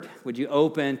would you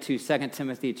open to 2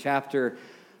 Timothy chapter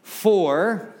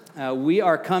 4? We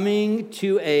are coming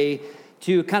to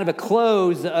kind of a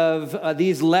close of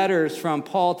these letters from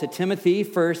Paul to Timothy,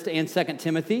 1st and 2nd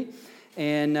Timothy.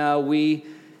 And we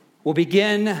will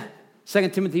begin 2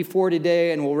 Timothy 4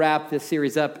 today, and we'll wrap this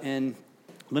series up in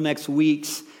the next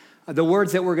weeks. The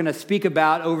words that we're going to speak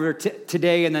about over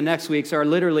today and the next weeks are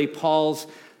literally Paul's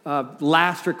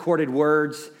last recorded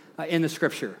words in the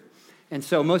Scripture. And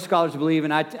so most scholars believe,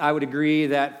 and I would agree,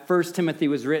 that 1 Timothy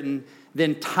was written,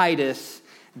 then Titus,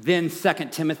 then 2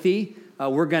 Timothy.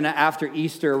 After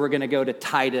Easter, we're going to go to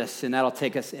Titus, and that'll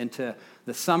take us into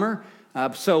the summer.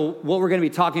 So what we're going to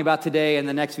be talking about today and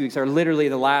the next weeks are literally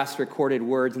the last recorded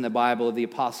words in the Bible of the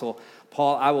Apostle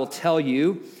Paul. I will tell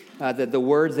you that the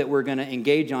words that we're going to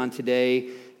engage on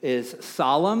today is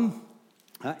solemn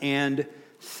and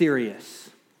serious.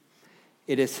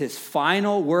 It is his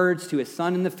final words to his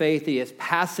son in the faith. He is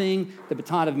passing the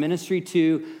baton of ministry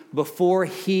to before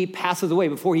he passes away,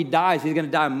 before he dies. He's going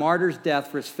to die a martyr's death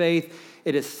for his faith.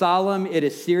 It is solemn. It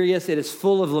is serious. It is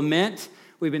full of lament.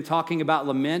 We've been talking about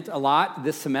lament a lot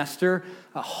this semester,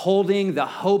 holding the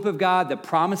hope of God, the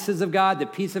promises of God, the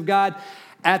peace of God.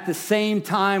 At the same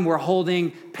time, we're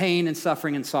holding pain and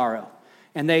suffering and sorrow.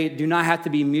 And they do not have to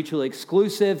be mutually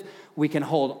exclusive. We can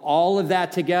hold all of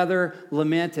that together.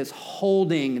 Lament is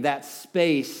holding that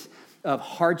space of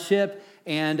hardship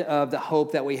and of the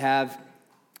hope that we have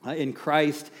in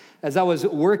Christ. As I was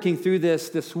working through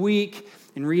this week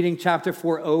and reading chapter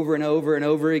 4 over and over and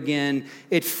over again,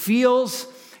 it feels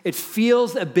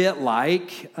a bit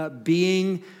like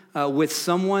being with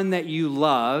someone that you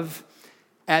love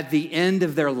at the end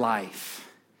of their life,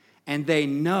 and they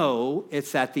know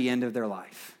it's at the end of their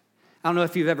life. I don't know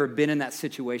if you've ever been in that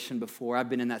situation before. I've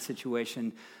been in that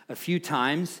situation a few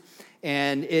times,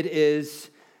 and it is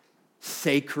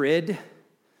sacred.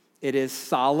 It is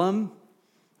solemn.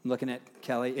 I'm looking at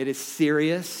Kelly. It is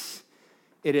serious.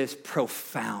 It is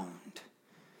profound.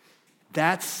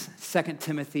 That's 2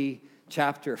 Timothy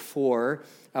chapter 4.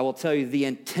 I will tell you, the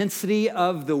intensity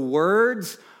of the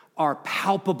words are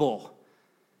palpable.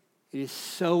 It is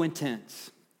so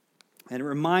intense. And it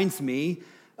reminds me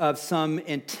of some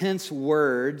intense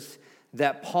words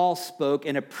that Paul spoke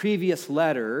in a previous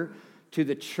letter to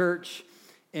the church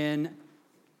in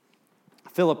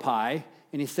Philippi.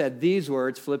 And he said these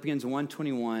words, Philippians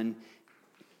 1:21,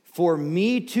 "For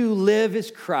me to live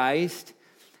is Christ,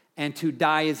 and to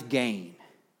die is gain."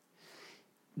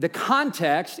 The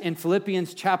context in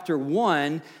Philippians chapter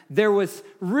 1, there was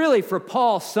really for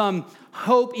Paul some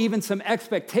hope, even some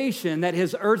expectation that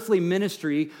his earthly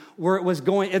ministry it was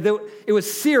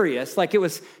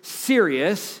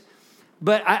serious,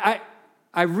 but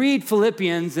I read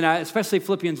Philippians, and especially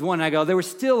Philippians 1, and I go, there was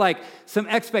still like some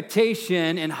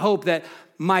expectation and hope that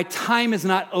my time is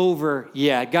not over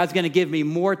yet. God's going to give me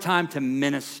more time to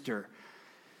minister.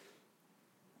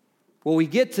 Well, we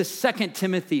get to 2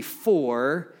 Timothy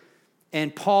 4,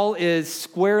 and Paul is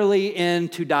squarely in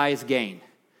to die is gain.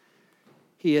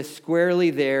 He is squarely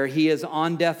there. He is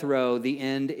on death row. The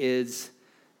end is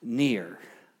near.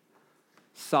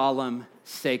 Solemn,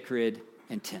 sacred,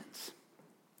 intense.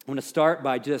 I want to start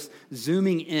by just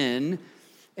zooming in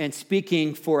and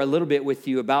speaking for a little bit with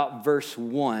you about verse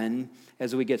 1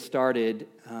 as we get started.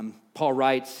 Paul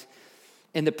writes,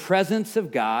 "In the presence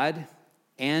of God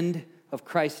and of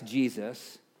Christ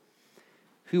Jesus,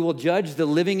 who will judge the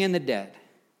living and the dead,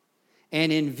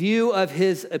 and in view of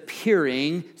his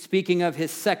appearing," speaking of his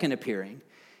second appearing,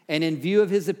 "and in view of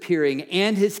his appearing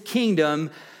and his kingdom,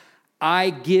 I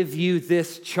give you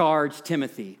this charge,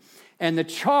 Timothy." And the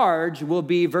charge will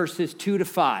be verses 2 to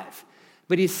 5.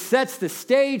 But he sets the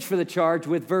stage for the charge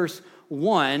with verse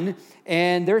 1,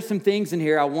 and there's some things in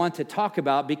here I want to talk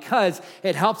about because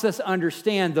it helps us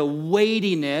understand the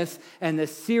weightiness and the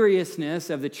seriousness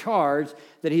of the charge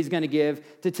that he's going to give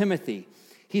to Timothy.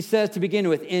 He says to begin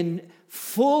with, in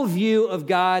full view of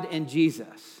God and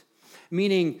Jesus,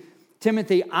 meaning,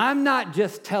 Timothy, I'm not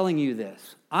just telling you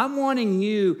this. I'm wanting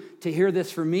you to hear this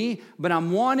from me, but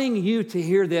I'm wanting you to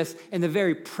hear this in the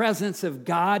very presence of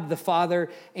God the Father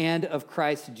and of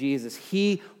Christ Jesus.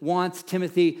 He wants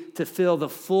Timothy to feel the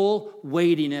full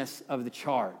weightiness of the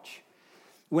charge.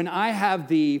 When I have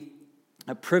the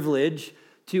privilege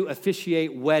to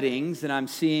officiate weddings, and I'm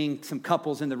seeing some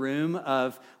couples in the room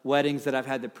of weddings that I've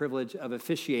had the privilege of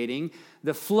officiating,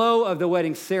 the flow of the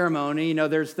wedding ceremony,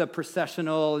 there's the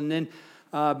processional, and then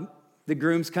the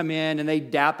grooms come in and they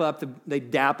dap up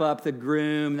the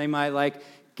groom. They might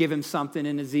give him something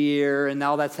in his ear, and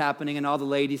all that's happening, and all the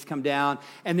ladies come down,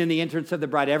 and then the entrance of the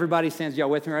bride. Everybody stands, y'all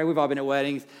with me, right? We've all been at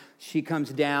weddings. She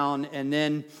comes down, and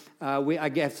then I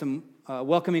get some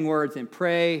welcoming words and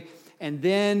pray. And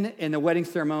then in the wedding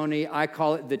ceremony, I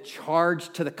call it the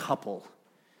charge to the couple.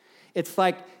 It's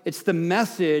the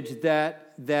message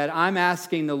that I'm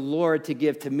asking the Lord to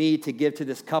give to me, to give to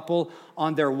this couple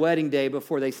on their wedding day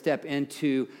before they step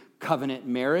into covenant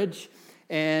marriage.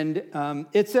 And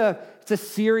it's a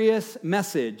serious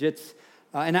message.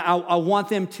 And I want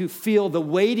them to feel the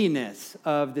weightiness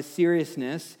of the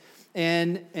seriousness.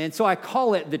 And so I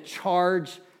call it the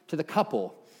charge to the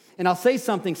couple. And I'll say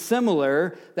something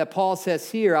similar that Paul says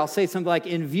here. I'll say something like,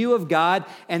 in view of God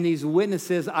and these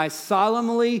witnesses, I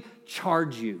solemnly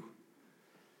charge you.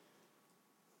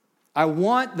 I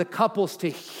want the couples to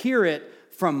hear it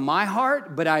from my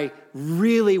heart, but I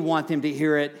really want them to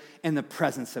hear it in the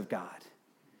presence of God,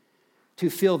 to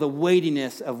feel the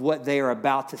weightiness of what they are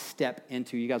about to step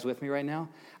into. You guys with me right now?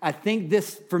 I think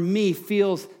this, for me,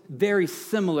 feels very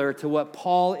similar to what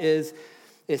Paul is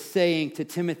saying to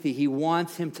Timothy. He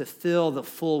wants him to feel the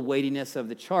full weightiness of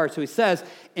the charge. So he says,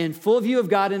 in full view of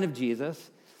God and of Jesus.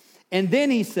 And then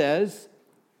he says,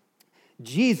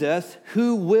 Jesus,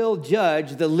 who will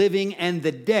judge the living and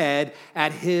the dead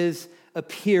at his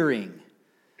appearing.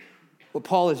 What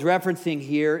Paul is referencing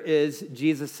here is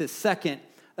Jesus' second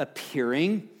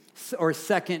appearing or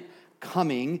second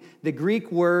coming. The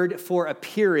Greek word for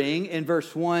appearing in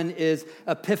verse 1 is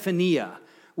epiphania,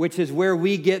 which is where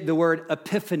we get the word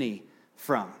epiphany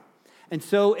from. And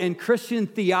so in Christian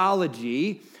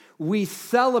theology, we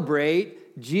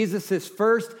celebrate Jesus'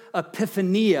 first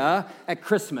epiphania at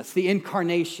Christmas, the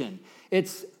incarnation.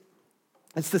 It's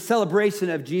the celebration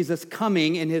of Jesus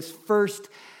coming in his first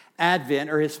advent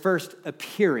or his first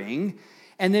appearing.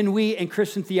 And then we, in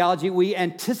Christian theology, we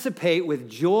anticipate with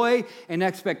joy and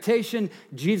expectation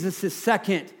Jesus'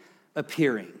 second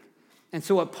appearing. And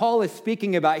so what Paul is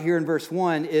speaking about here in verse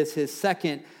 1 is his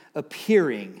second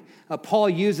appearing. Paul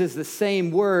uses the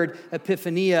same word,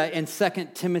 epiphania, in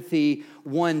 2 Timothy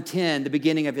 1:10, the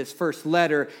beginning of his first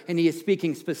letter, and he is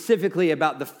speaking specifically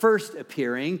about the first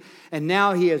appearing, and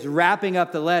now he is wrapping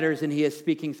up the letters, and he is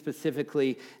speaking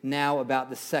specifically now about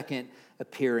the second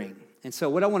appearing. And so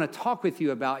what I want to talk with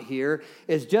you about here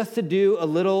is just to do a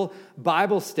little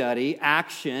Bible study,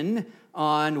 action,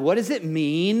 on what does it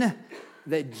mean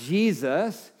that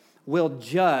Jesus will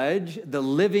judge the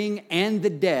living and the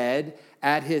dead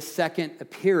at his second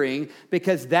appearing,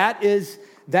 because that is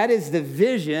the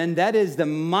vision, that is the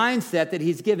mindset that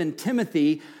he's given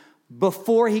Timothy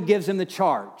before he gives him the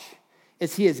charge.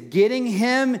 Is he is getting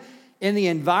him in the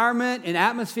environment and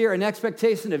atmosphere and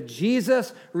expectation of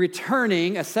Jesus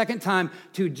returning a second time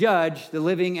to judge the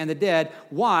living and the dead.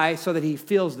 Why? So that he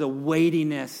feels the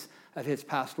weightiness of his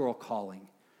pastoral calling.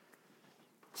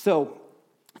 So,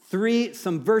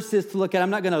 some verses to look at. I'm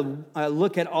not going to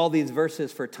look at all these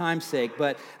verses for time's sake,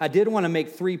 but I did want to make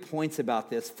 3 points about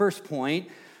this. First point,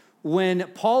 when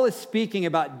Paul is speaking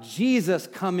about Jesus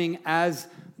coming as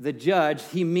the judge,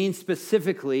 he means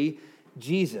specifically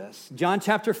Jesus. John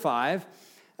chapter 5,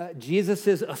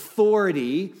 Jesus'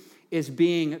 authority is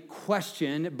being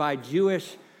questioned by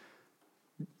Jewish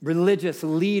religious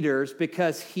leaders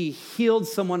because he healed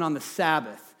someone on the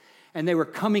Sabbath, and they were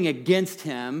coming against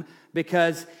him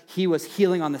because he was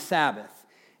healing on the Sabbath.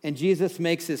 And Jesus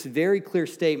makes this very clear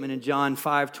statement in John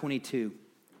 5:22.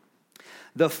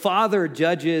 The Father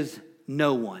judges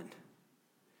no one.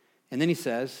 And then he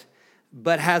says,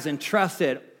 but has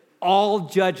entrusted all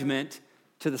judgment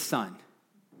to the Son.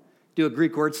 Do a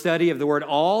Greek word study of the word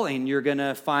all, and you're going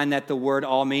to find that the word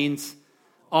all means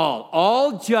all.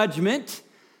 All judgment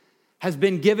has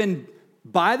been given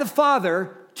by the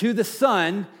Father to the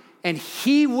Son, and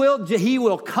he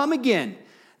will come again.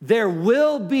 There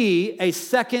will be a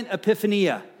second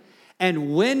epiphania.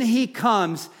 And when he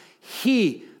comes,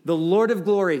 he, the Lord of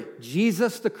glory,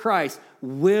 Jesus the Christ,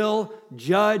 will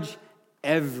judge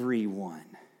everyone,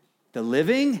 the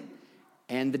living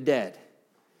and the dead.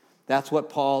 That's what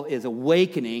Paul is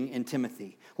awakening in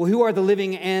Timothy. Well, who are the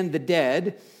living and the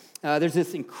dead? There's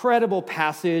this incredible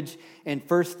passage in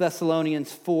 1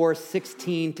 Thessalonians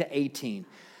 4:16-18.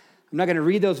 I'm not going to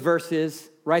read those verses.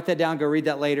 Write that down. Go read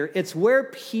that later. It's where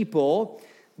people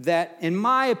that, in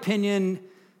my opinion,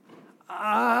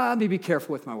 let me be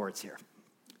careful with my words here.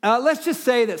 Let's just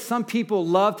say that some people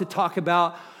love to talk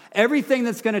about everything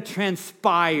that's going to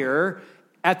transpire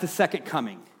at the second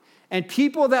coming. And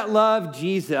people that love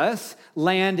Jesus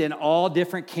land in all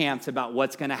different camps about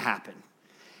what's going to happen.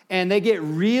 And they get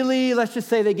really, let's just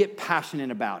say they get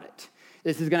passionate about it.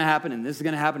 This is going to happen, and this is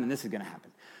going to happen, and this is going to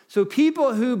happen. So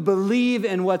people who believe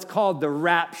in what's called the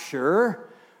rapture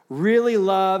really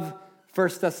love 1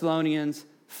 Thessalonians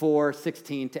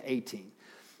 4:16-18.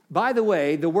 By the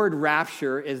way, the word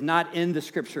rapture is not in the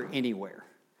scripture anywhere.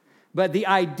 But the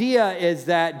idea is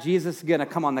that Jesus is going to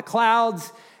come on the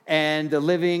clouds, and the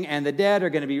living and the dead are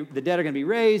going to be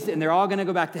raised, and they're all going to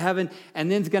go back to heaven, and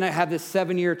then it's going to have this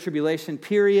 7-year tribulation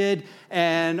period,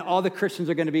 and all the Christians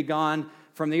are going to be gone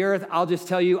from the earth. I'll just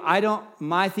tell you,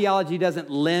 my theology doesn't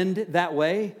lend that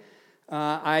way.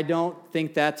 I don't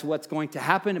think that's what's going to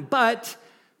happen, but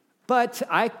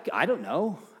I don't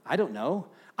know.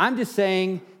 I'm just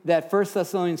saying that 1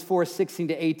 Thessalonians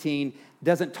 4:16-18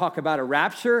 doesn't talk about a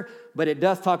rapture, but it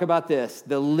does talk about this.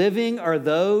 The living are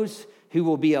those who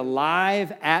will be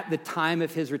alive at the time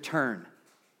of his return.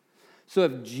 So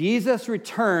if Jesus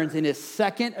returns in his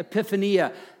second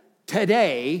epiphania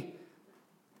today,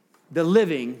 the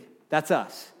living, that's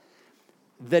us.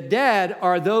 The dead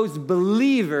are those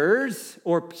believers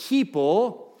or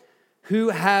people who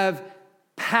have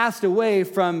passed away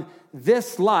from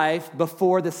this life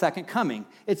before the second coming.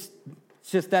 It's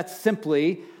just that's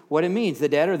simply what it means. The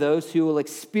dead are those who will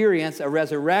experience a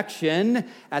resurrection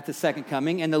at the second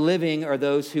coming, and the living are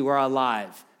those who are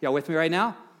alive. Y'all with me right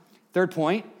now? Third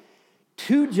point,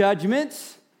 two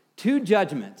judgments.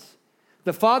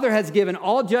 The Father has given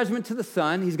all judgment to the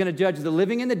Son. He's going to judge the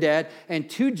living and the dead, and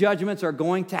two judgments are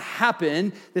going to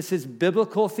happen. This is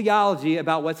biblical theology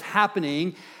about what's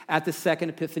happening at the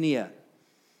second epiphania.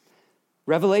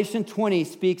 Revelation 20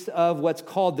 speaks of what's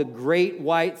called the Great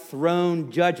White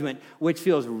Throne Judgment, which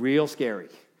feels real scary.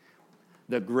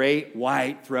 The Great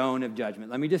White Throne of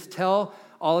Judgment. Let me just tell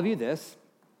all of you this.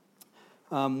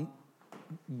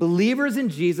 Believers in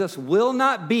Jesus will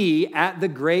not be at the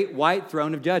Great White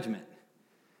Throne of Judgment.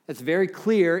 It's very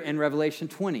clear in Revelation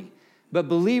 20. But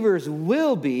believers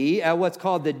will be at what's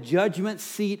called the judgment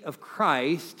seat of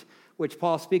Christ, which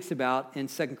Paul speaks about in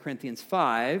 2 Corinthians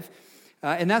 5.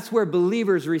 And that's where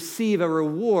believers receive a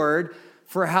reward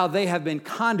for how they have been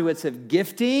conduits of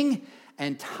gifting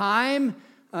and time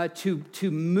to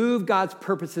move God's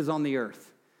purposes on the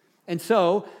earth. And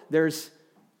so there's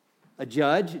a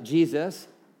judge, Jesus,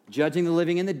 judging the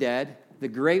living and the dead. The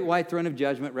great white throne of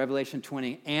judgment, Revelation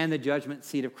 20, and the judgment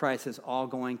seat of Christ is all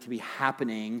going to be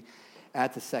happening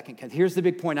at the second coming. Here's the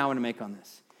big point I want to make on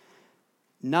this.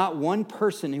 Not one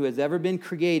person who has ever been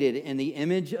created in the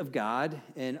image of God,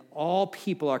 and all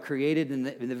people are created in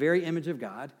the very image of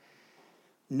God,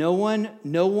 no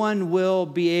one will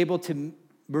be able to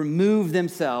remove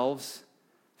themselves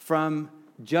from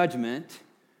judgment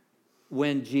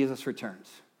when Jesus returns.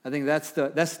 I think that's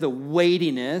the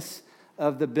weightiness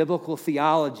of the biblical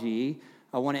theology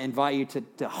I want to invite you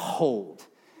to hold.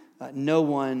 No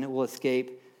one will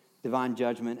escape divine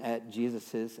judgment at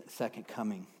Jesus' second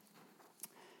coming.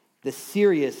 The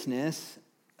seriousness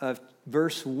of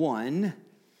verse 1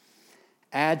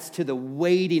 adds to the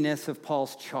weightiness of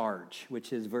Paul's charge,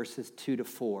 which is verses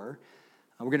 2-4.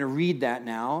 We're going to read that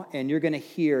now, and you're going to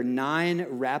hear 9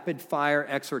 rapid-fire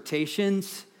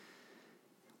exhortations,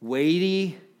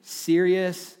 weighty,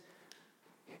 serious.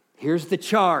 Here's the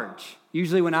charge.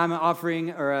 Usually when I'm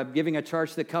offering or giving a charge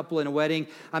to the couple in a wedding,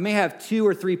 I may have 2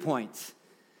 or 3 points,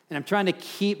 and I'm trying to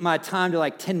keep my time to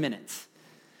like 10 minutes.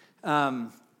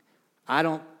 I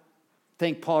don't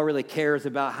think Paul really cares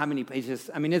about how many pages.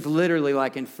 I mean, it's literally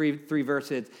like in 3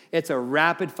 verses. It's a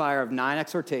rapid fire of 9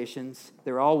 exhortations.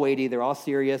 They're all weighty. They're all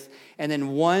serious. And then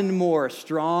one more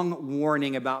strong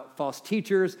warning about false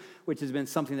teachers, which has been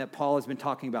something that Paul has been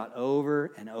talking about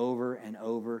over and over and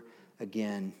over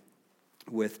again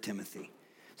with Timothy.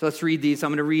 So let's read these. I'm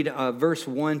going to read verse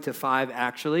 1-5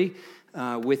 actually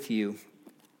with you.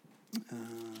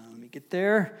 Let me get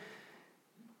there.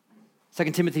 2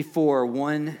 Timothy 4,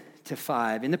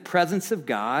 1-5. In the presence of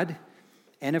God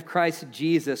and of Christ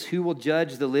Jesus, who will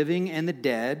judge the living and the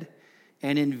dead,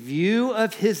 and in view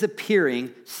of his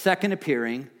second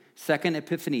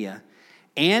epiphania,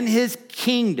 and his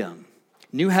kingdom,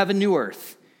 new heaven, new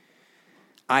earth,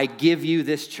 I give you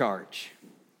this charge.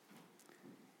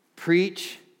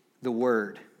 Preach the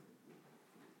word.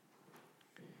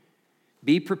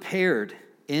 Be prepared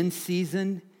in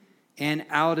season and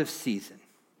out of season.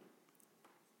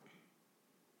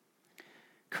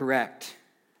 Correct,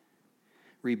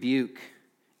 rebuke,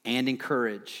 and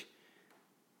encourage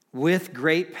with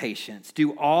great patience.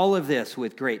 Do all of this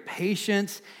with great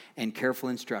patience and careful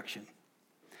instruction.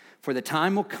 For the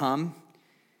time will come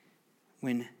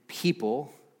when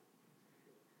people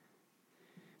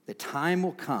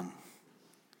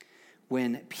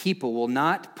will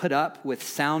not put up with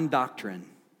sound doctrine.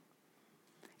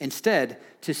 Instead,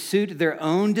 to suit their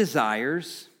own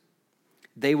desires,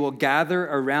 they will gather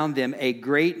around them a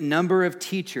great number of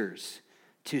teachers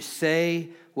to say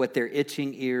what their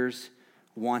itching ears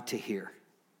want to hear.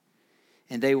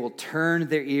 and they will turn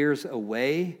their ears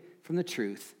away from the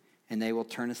truth, and they will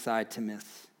turn aside to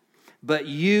myths. But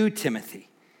you, Timothy,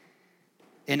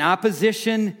 in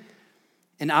opposition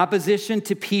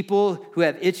to people who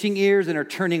have itching ears and are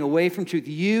turning away from truth,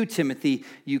 you, Timothy,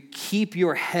 you keep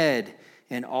your head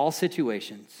in all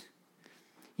situations.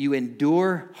 You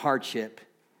endure hardship.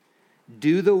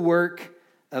 Do the work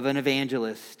of an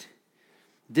evangelist.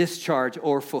 Discharge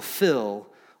or fulfill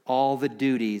all the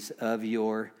duties of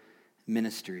your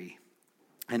ministry.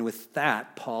 And with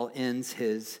that, Paul ends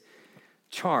his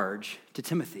charge to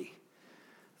Timothy.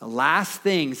 The last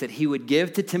things that he would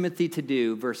give to Timothy to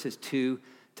do, verses 2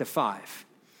 to 5.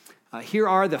 Here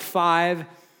are the 5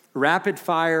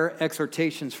 rapid-fire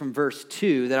exhortations from verse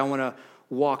 2 that I want to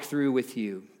walk through with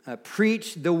you.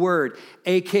 Preach the word,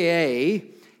 a.k.a.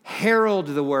 herald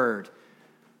the word,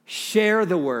 share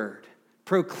the word,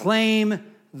 proclaim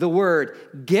the word.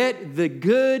 Get the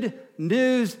good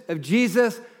news of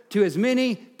Jesus to as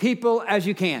many people as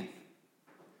you can.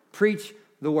 Preach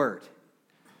the word.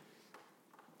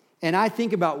 And I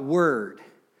think about word,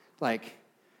 like,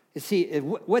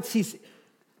 what's he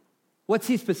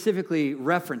specifically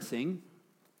referencing?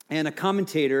 And a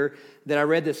commentator that I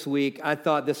read this week, I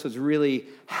thought this was really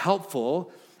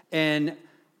helpful. And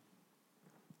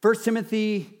 1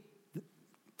 Timothy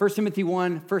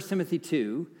 1, 1 Timothy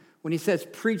 2, when he says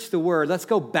preach the word, let's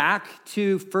go back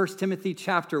to 1 Timothy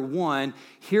chapter 1.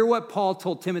 Hear what Paul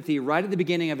told Timothy right at the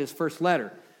beginning of his first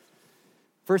letter.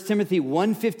 1 Timothy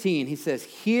 1:15, he says,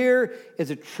 here is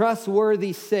a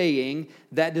trustworthy saying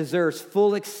that deserves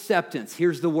full acceptance.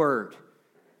 Here's the word.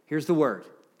 Here's the word.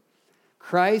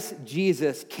 Christ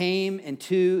Jesus came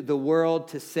into the world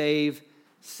to save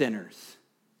sinners.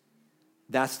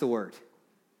 That's the word.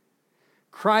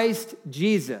 Christ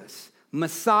Jesus,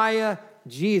 Messiah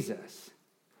Jesus.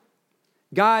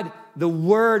 God, the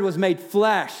Word was made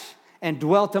flesh and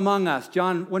dwelt among us.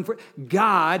 John 1:4.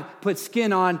 God put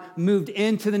skin on, moved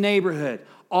into the neighborhood.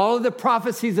 All of the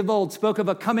prophecies of old spoke of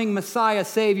a coming Messiah,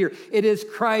 Savior. It is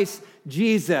Christ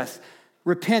Jesus.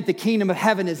 Repent, the kingdom of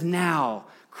heaven is now.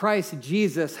 Christ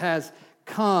Jesus has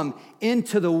come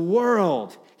into the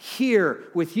world here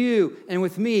with you and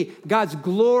with me. God's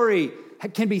glory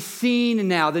can be seen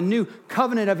now. The new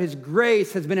covenant of his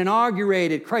grace has been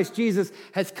inaugurated. Christ Jesus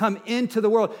has come into the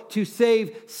world to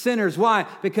save sinners. Why?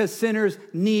 Because sinners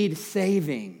need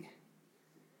saving.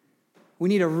 We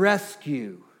need a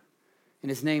rescue, and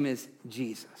his name is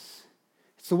Jesus.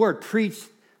 It's the word. Preach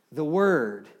the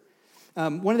word.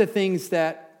 One of the things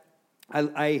that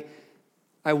I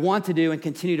want to do and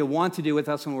continue to want to do with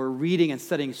us when we're reading and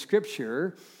studying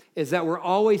Scripture is that we're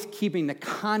always keeping the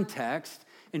context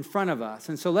in front of us.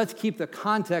 And so let's keep the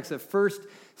context of first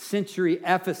century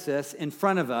Ephesus in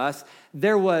front of us.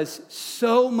 There was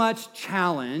so much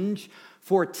challenge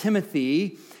for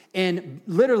Timothy in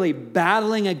literally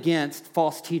battling against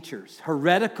false teachers,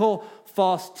 heretical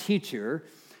false teachers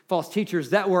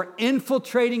that were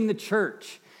infiltrating the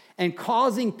church and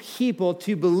causing people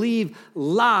to believe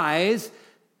lies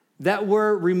that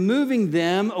were removing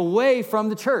them away from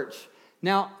the church.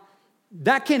 Now,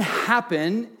 that can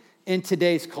happen in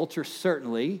today's culture,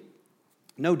 certainly,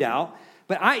 no doubt.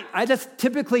 But I that's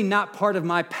typically not part of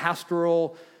my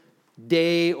pastoral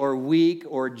day or week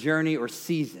or journey or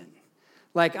season.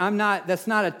 Like I'm not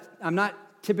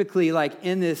typically like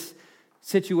in this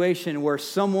situation where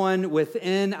someone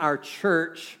within our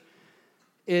church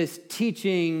is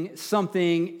teaching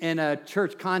something in a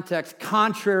church context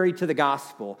contrary to the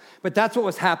gospel. But that's what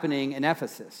was happening in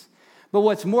Ephesus. But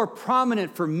what's more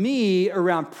prominent for me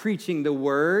around preaching the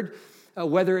word,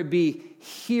 whether it be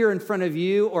here in front of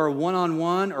you or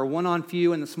one-on-one or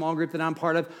one-on-few in the small group that I'm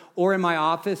part of, or in my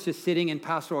office just sitting in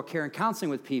pastoral care and counseling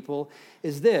with people,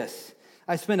 is this.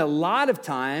 I spend a lot of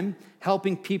time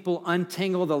helping people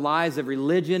untangle the lies of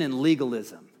religion and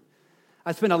legalism.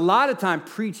 I spend a lot of time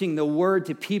preaching the word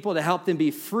to people to help them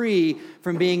be free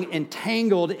from being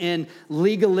entangled in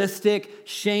legalistic,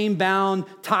 shame-bound,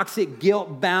 toxic,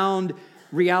 guilt-bound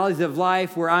realities of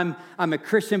life where I'm a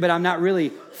Christian, but I'm not really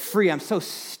free. I'm so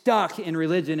stuck in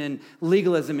religion and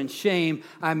legalism and shame.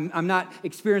 I'm not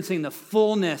experiencing the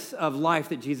fullness of life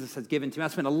that Jesus has given to me. I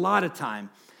spend a lot of time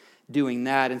doing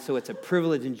that, and so it's a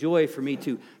privilege and joy for me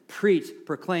to preach,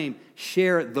 proclaim,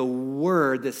 share the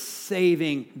word, the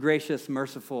saving, gracious,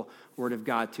 merciful word of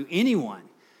God to anyone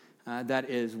that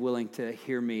is willing to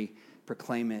hear me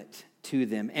proclaim it to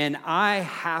them. And I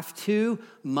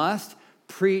must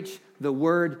preach the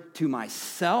word to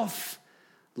myself,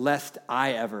 lest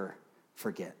I ever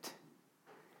forget.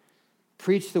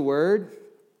 Preach the word.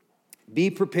 Be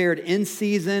prepared in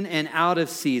season and out of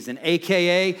season,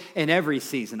 a.k.a. in every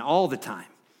season, all the time.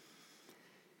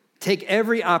 take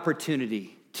every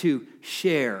opportunity to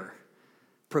share,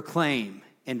 proclaim,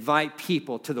 invite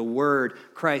people to the word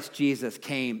Christ Jesus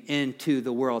came into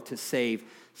the world to save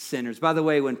sinners. By the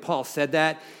way, when Paul said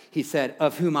that, he said,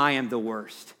 of whom I am the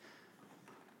worst.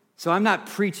 So I'm not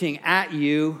preaching at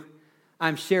you.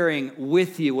 I'm sharing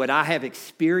with you what I have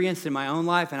experienced in my own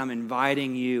life, and I'm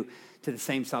inviting you to the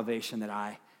same salvation that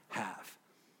I have.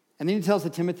 And then he tells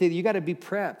Timothy, you got to be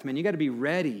prepped, man. You got to be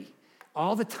ready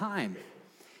all the time.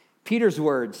 Peter's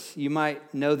words, you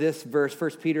might know this verse,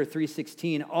 1 Peter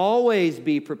 3:16, always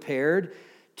be prepared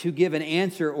to give an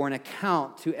answer or an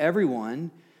account to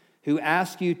everyone who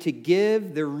asks you to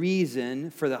give the reason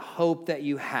for the hope that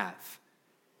you have.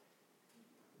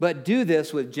 But do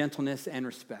this with gentleness and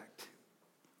respect.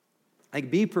 Like,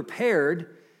 be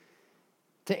prepared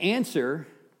to answer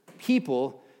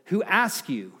people who ask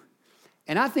you.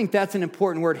 And I think that's an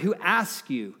important word, who ask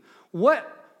you.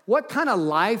 What kind of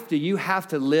life do you have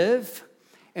to live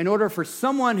in order for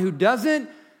someone who doesn't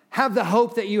have the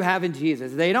hope that you have in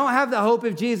Jesus? They don't have the hope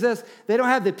of Jesus. They don't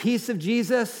have the peace of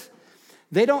Jesus.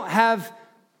 They don't have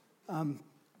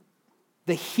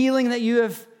the healing that you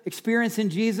have experienced in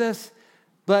Jesus.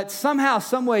 But somehow,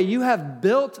 some way, you have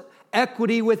built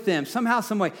equity with them. Somehow,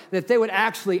 some way, that they would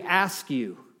actually ask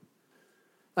you.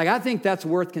 Like, I think that's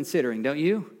worth considering, don't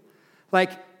you?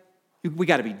 Like, we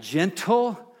got to be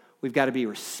gentle. We've got to be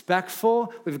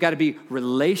respectful. We've got to be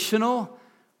relational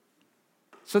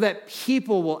so that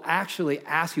people will actually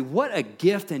ask you. What a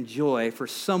gift and joy for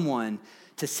someone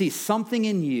to see something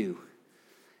in you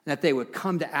and that they would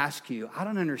come to ask you, I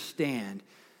don't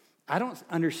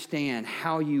understand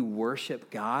how you worship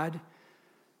God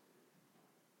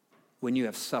when you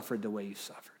have suffered the way you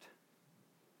suffered.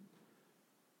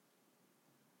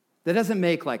 That doesn't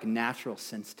make like natural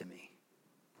sense to me.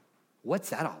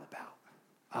 What's that all about?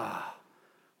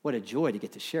 What a joy to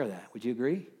get to share that. Would you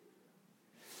agree?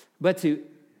 But to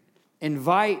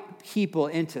invite people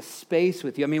into space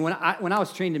with you. I mean, when I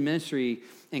was trained in ministry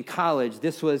in college,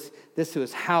 this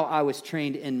was how I was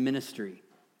trained in ministry.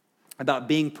 About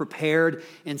being prepared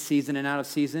in season and out of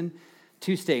season.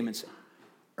 2 statements.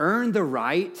 Earn the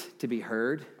right to be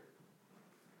heard.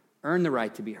 Earn the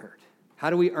right to be heard. How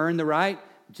do we earn the right?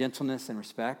 Gentleness and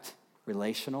respect,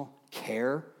 relational,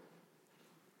 care.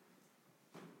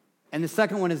 And the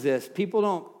second one is this. People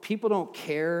don't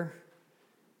care.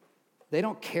 They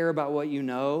don't care about what you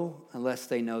know unless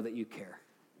they know that you care.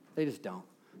 They just don't.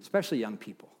 Especially young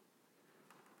people.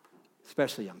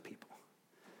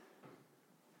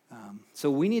 So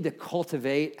we need to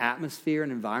cultivate atmosphere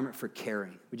and environment for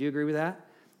caring. Would you agree with that?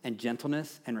 And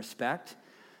gentleness and respect.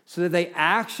 So that they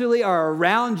actually are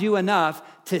around you enough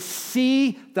to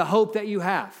see the hope that you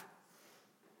have.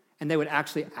 And they would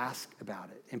actually ask about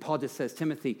it. And Paul just says,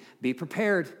 Timothy, be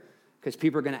prepared because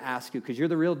people are going to ask you because you're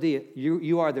the real deal.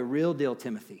 You are the real deal,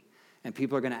 Timothy. And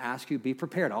people are going to ask you, be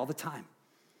prepared all the time.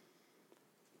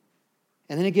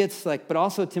 And then it gets like, but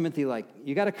also Timothy, like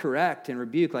you got to correct and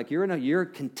rebuke. Like you're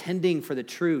contending for the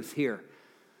truth here.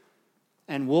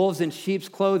 And wolves in sheep's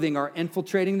clothing are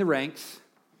infiltrating the ranks.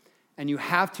 And you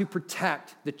have to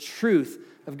protect the truth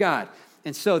of God.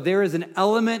 And so there is an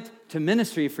element to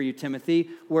ministry for you,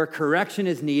 Timothy, where correction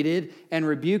is needed and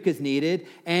rebuke is needed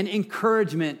and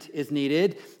encouragement is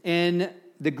needed. In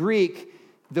the Greek,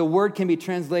 the word can be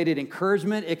translated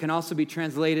encouragement. It can also be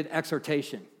translated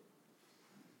exhortation.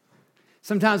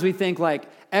 Sometimes we think like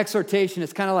exhortation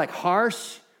is kind of like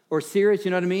harsh or serious, you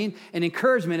know what I mean? And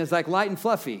encouragement is like light and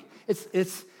fluffy.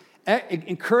 It's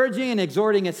encouraging and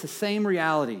exhorting, it's the same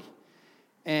reality.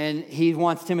 And he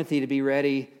wants Timothy to be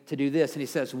ready to do this. And he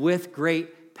says, with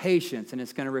great patience, and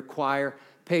it's going to require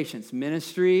patience.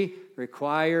 Ministry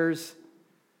requires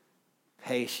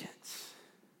patience.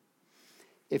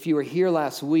 If you were here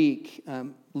last week,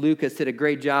 Lucas did a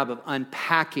great job of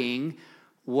unpacking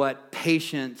what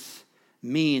patience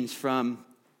means from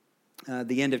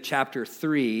the end of chapter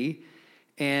 3,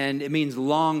 and it means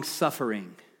long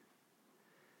suffering.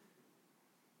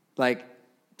 Like,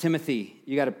 Timothy,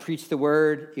 you got to preach the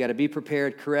word, you got to be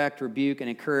prepared, correct, rebuke, and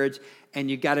encourage,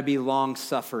 and you got to be long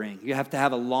suffering. You have to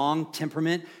have a long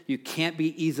temperament. You can't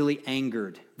be easily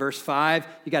angered. Verse 5,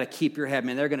 you got to keep your head.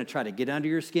 Man, they're going to try to get under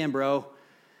your skin, bro.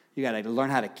 You got to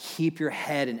learn how to keep your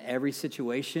head in every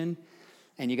situation,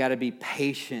 and you got to be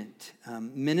patient.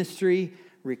 Ministry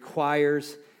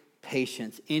requires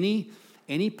patience.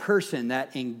 Any person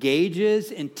that engages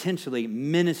intentionally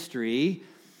ministry,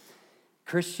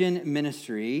 Christian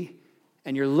ministry,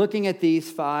 and you're looking at these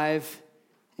 5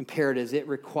 imperatives, it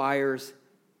requires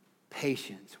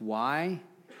patience. Why?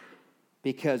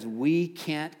 Because we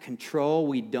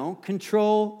don't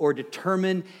control or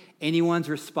determine anyone's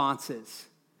responses.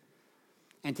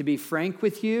 And to be frank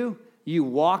with you, you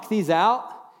walk these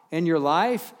out in your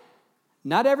life,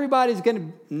 not everybody's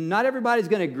going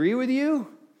to agree with you,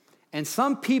 and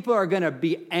some people are going to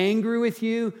be angry with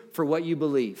you for what you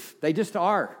believe. They just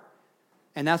are.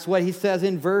 And that's what he says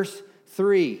in verse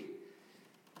 3.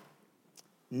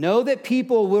 Know that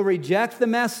people will reject the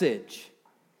message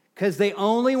because they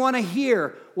only want to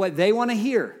hear what they want to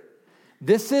hear.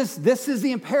 This is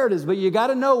the imperatives, but you got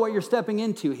to know what you're stepping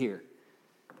into here.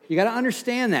 You got to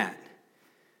understand that.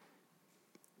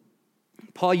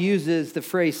 Paul uses the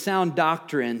phrase sound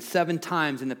doctrine 7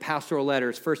 times in the pastoral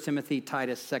letters, 1 Timothy,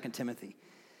 Titus, 2 Timothy,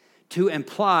 to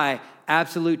imply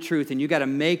absolute truth. And you got to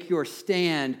make your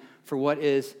stand for what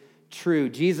is true.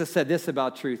 Jesus said this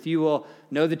about truth. You will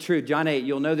know the truth. John 8,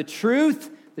 you'll know the truth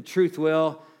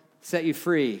will set you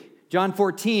free. John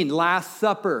 14, Last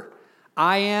Supper.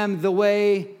 I am the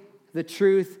way, the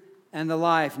truth, and the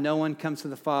life. No one comes to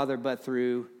the Father but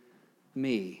through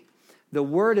me. The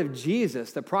word of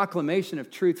Jesus, the proclamation of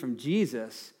truth from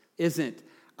Jesus, isn't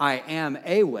I am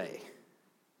a way.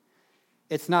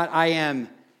 It's not I am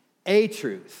a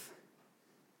truth.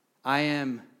 I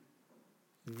am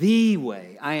the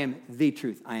way. I am the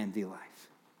truth. I am the life.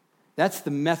 That's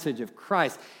the message of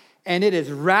Christ. And it is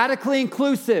radically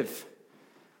inclusive.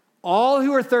 All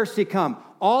who are thirsty come.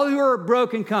 All who are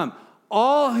broken come.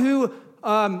 All who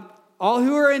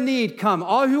are in need come.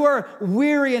 All who are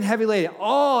weary and heavy laden.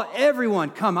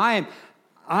 Everyone come.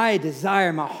 I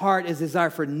desire, my heart is desire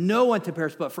for no one to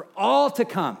perish, but for all to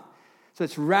come. So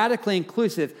it's radically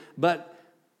inclusive, but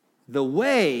the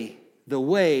way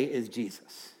is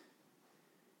Jesus.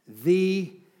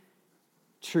 The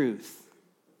truth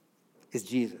is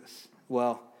Jesus.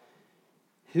 Well,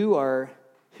 who are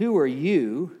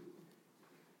you?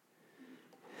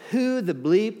 Who the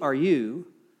bleep are you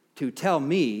to tell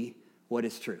me what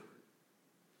is true?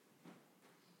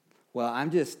 Well,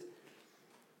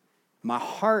 my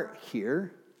heart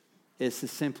here is to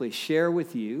simply share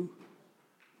with you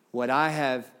what I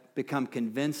have become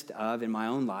convinced of in my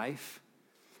own life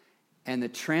and the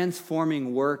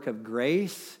transforming work of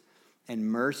grace and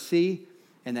mercy,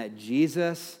 and that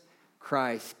Jesus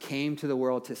Christ came to the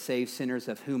world to save sinners,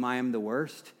 of whom I am the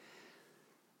worst.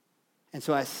 And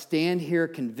so I stand here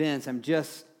convinced,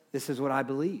 this is what I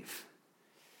believe.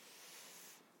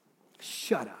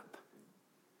 Shut up.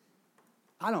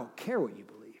 I don't care what you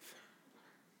believe.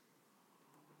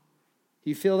 Do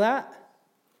you feel that?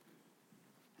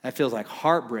 That feels like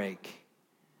heartbreak.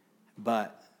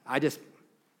 But I could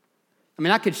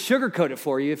sugarcoat it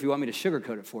for you if you want me to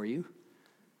sugarcoat it for you.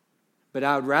 But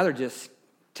I would rather just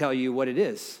tell you what it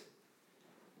is.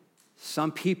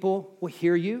 Some people will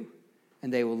hear you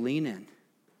and they will lean in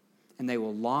and they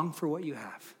will long for what you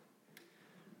have.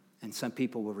 And some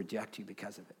people will reject you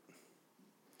because of it.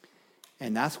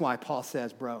 And that's why Paul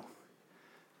says, bro,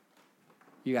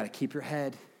 you got to keep your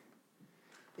head.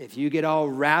 If you get all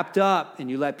wrapped up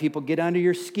and you let people get under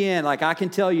your skin, like I can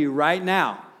tell you right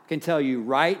now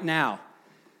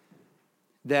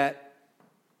that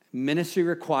ministry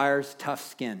requires tough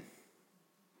skin.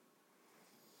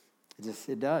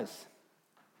 It does.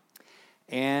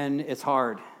 And it's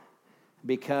hard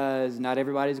because not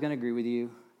everybody's going to agree with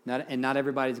you. Not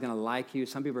everybody's going to like you.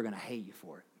 Some people are going to hate you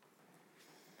for it.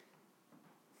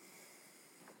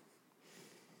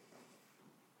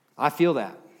 I feel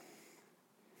that.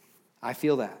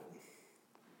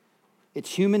 It's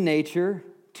human nature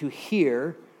to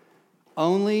hear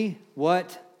only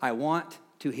what I want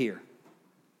to hear.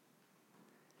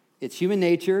 It's human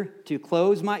nature to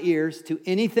close my ears to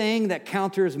anything that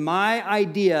counters my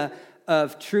idea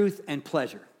of truth and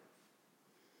pleasure.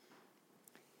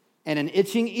 And an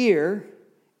itching ear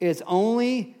is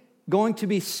only going to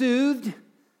be soothed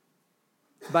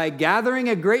by gathering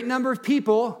a great number of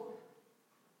people.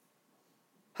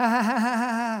 Ha ha ha ha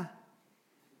ha.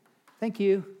 Thank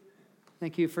you.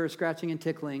 Thank you for scratching and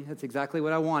tickling. That's exactly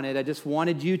what I wanted. I just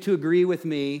wanted you to agree with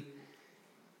me.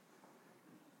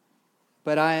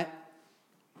 But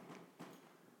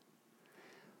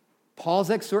Paul's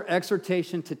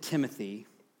exhortation to Timothy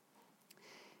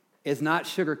is not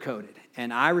sugar-coated,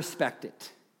 and I respect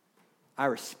it.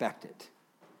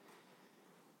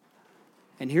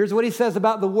 And here's what he says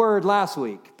about the word last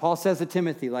week. Paul says to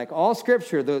Timothy, like all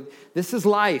scripture, this is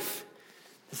life.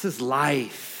 This is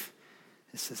life.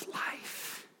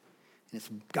 And it's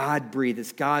God-breathed.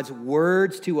 It's God's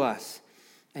words to us.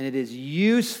 And it is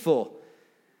useful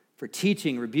for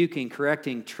teaching, rebuking,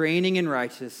 correcting, training in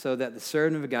righteousness, so that the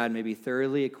servant of God may be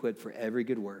thoroughly equipped for every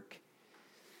good work.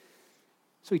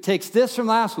 So he takes this from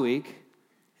last week,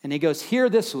 and he goes here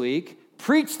this week,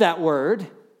 preach that word,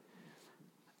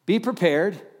 be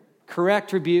prepared,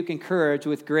 correct, rebuke, encourage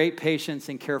with great patience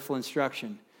and careful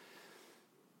instruction.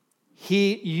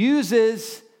 He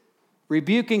uses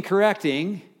rebuke and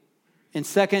correcting in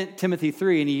 2 Timothy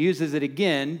 3, and he uses it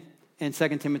again in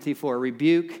 2 Timothy 4.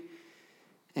 Rebuke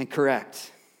and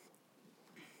correct.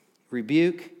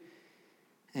 Rebuke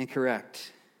and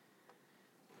correct.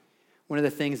 One of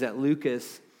the things that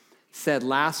Lucas said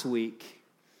last week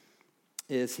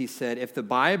is he said, if the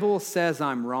Bible says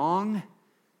I'm wrong,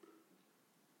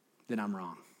 then I'm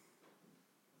wrong.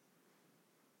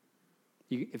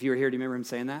 If you were here, do you remember him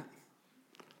saying that?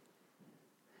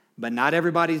 But not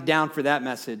everybody's down for that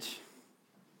message.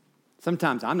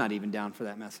 Sometimes I'm not even down for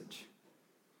that message.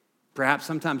 Perhaps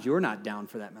sometimes you're not down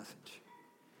for that message.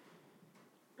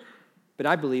 But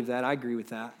I believe that. I agree with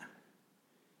that.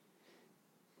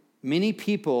 Many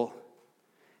people,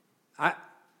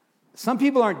 some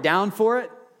people aren't down for it.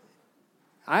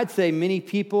 I'd say many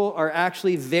people are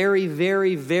actually very,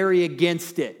 very, very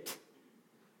against it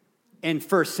in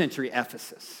first century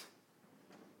Ephesus.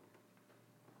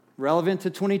 Relevant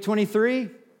to 2023?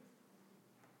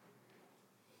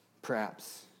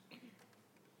 Perhaps.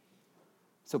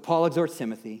 So Paul exhorts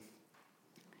Timothy,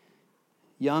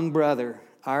 young brother,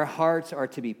 our hearts are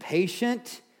to be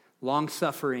patient,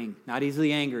 long-suffering, not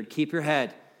easily angered. Keep your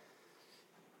head.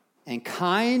 And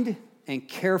kind and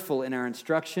careful in our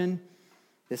instruction.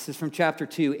 This is from chapter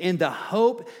 2. In the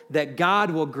hope that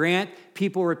God will grant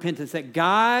people repentance, that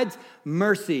God's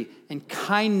mercy and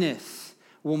kindness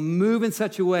will move in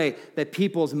such a way that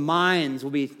people's minds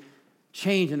will be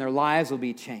changed and their lives will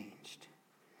be changed.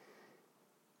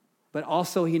 But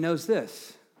also he knows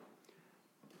this.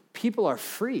 People are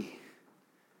free.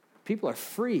 People are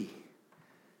free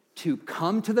to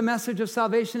come to the message of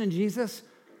salvation in Jesus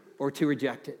or to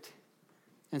reject it.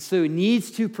 And so he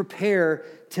needs to prepare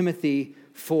Timothy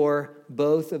for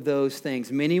both of those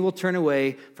things. Many will turn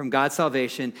away from God's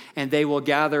salvation and they will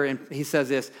gather, and he says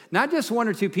this, not just one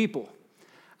or two people.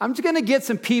 I'm just going to get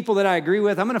some people that I agree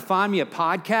with. I'm going to find me a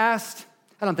podcast.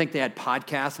 I don't think they had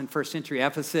podcasts in first century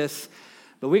Ephesus,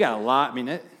 but we got a lot. I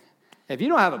mean, if you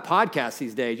don't have a podcast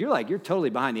these days, you're totally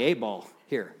behind the eight ball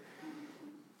here.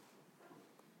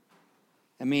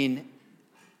 I mean,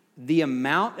 the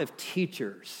amount of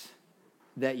teachers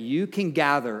that you can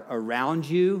gather around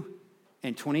you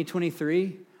in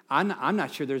 2023, I'm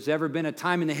not sure there's ever been a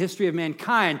time in the history of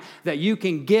mankind that you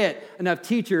can get enough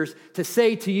teachers to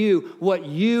say to you what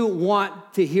you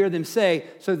want to hear them say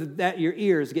so that your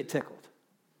ears get tickled.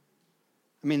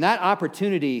 I mean, that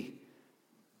opportunity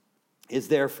is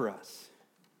there for us.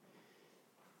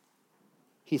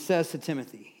 He says to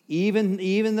Timothy,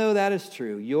 even though that is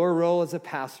true, your role as a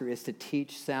pastor is to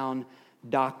teach sound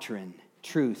doctrine,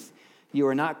 truth. You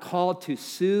are not called to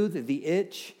soothe the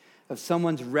itch of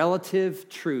someone's relative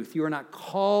truth. You are not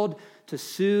called to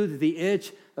soothe the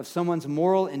itch of someone's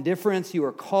moral indifference. You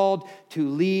are called to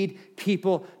lead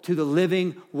people to the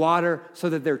living water so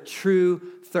that their true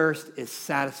thirst is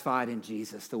satisfied in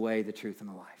Jesus, the way, the truth, and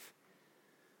the life.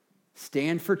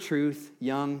 Stand for truth,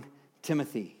 young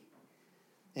Timothy,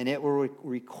 and it will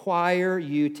require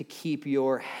you to keep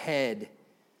your head.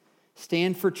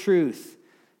 Stand for truth.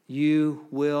 You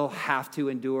will have to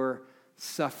endure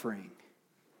suffering.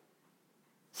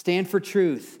 Stand for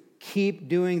truth. Keep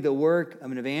doing the work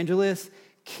of an evangelist.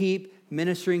 Keep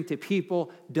ministering to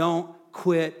people. Don't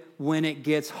quit when it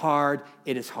gets hard.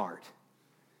 It is hard.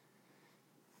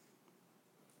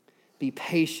 Be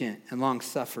patient and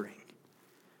long-suffering.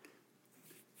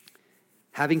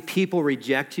 Having people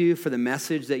reject you for the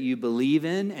message that you believe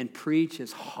in and preach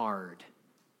is hard.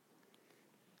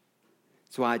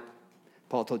 That's why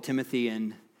Paul told Timothy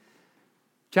in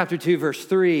chapter 2, verse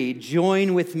 3,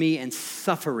 join with me in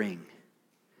suffering.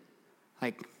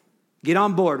 Like, get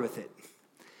on board with it.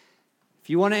 If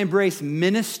you want to embrace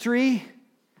ministry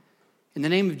in the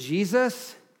name of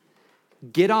Jesus,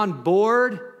 get on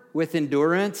board with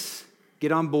endurance.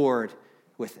 Get on board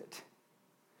with it.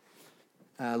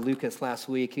 Lucas last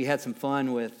week, he had some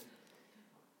fun with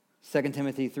 2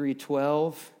 Timothy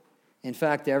 3:12. In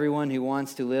fact, everyone who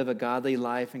wants to live a godly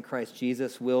life in Christ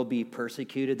Jesus will be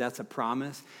persecuted. That's a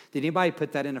promise. Did anybody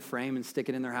put that in a frame and stick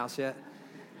it in their house yet?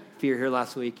 If you were here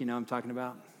last week, you know what I'm talking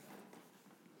about.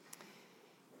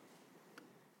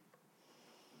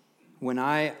 When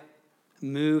I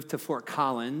moved to Fort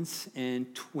Collins, and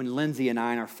when Lindsay and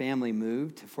I and our family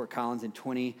moved to Fort Collins in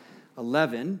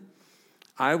 2011,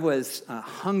 I was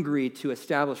hungry to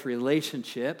establish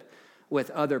relationship with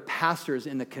other pastors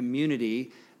in the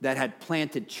community that had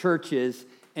planted churches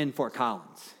in Fort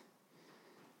Collins.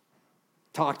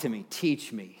 Talk to me,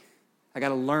 teach me. I got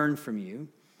to learn from you.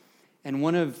 And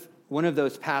one of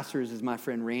those pastors is my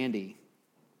friend Randy.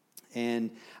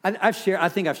 And I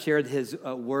think I've shared his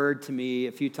word to me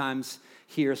a few times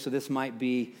here, so this might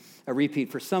be a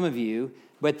repeat for some of you,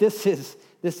 but this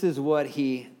is what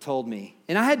he told me.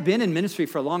 And I had been in ministry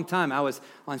for a long time. I was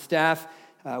on staff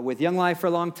with Young Life for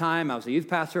a long time. I was a youth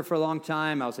pastor for a long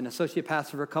time. I was an associate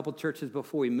pastor for a couple churches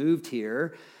before we moved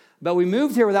here. But we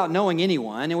moved here without knowing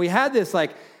anyone, and we had this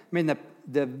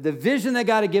the vision that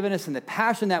God had given us and the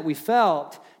passion that we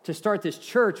felt to start this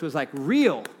church was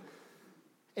real.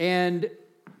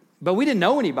 But we didn't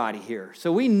know anybody here.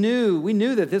 So we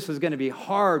knew that this was going to be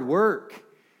hard work.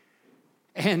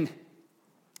 And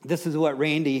this is what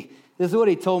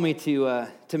he told me to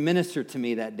minister to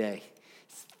me that day.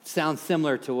 Sounds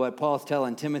similar to what Paul's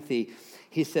telling Timothy.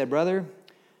 He said, brother,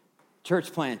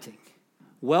 church planting,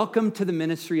 welcome to the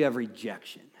ministry of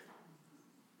rejection.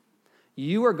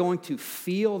 You are going to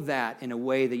feel that in a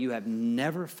way that you have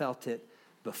never felt it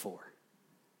before.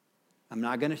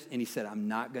 And he said, I'm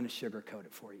not going to sugarcoat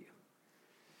it for you.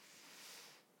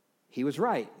 He was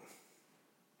right.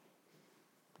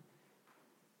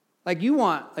 You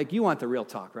want the real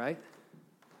talk, right?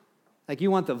 You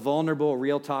want the vulnerable,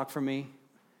 real talk from me.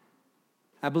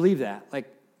 I believe that.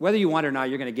 Whether you want it or not,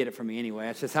 you're going to get it from me anyway.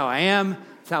 That's just how I am.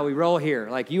 That's how we roll here.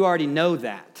 You already know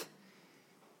that.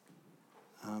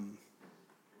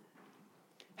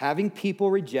 Having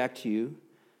people reject you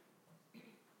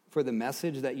for the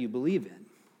message that you believe in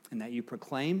and that you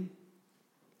proclaim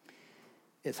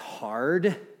is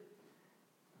hard.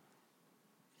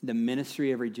 The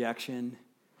ministry of rejection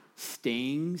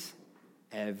stings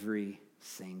every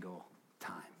single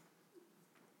time.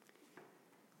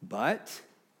 But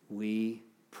we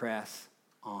press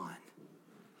on.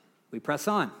 We press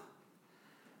on.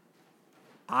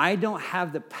 I don't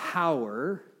have the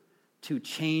power to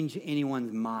change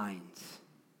anyone's minds.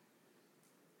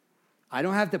 I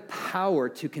don't have the power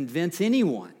to convince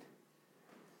anyone.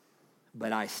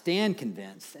 But I stand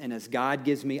convinced, and as God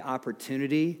gives me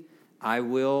opportunity, I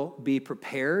will be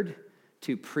prepared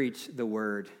to preach the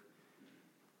word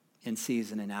in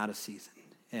season and out of season.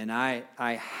 And I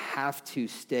have to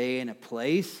stay in a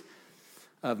place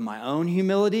of my own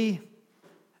humility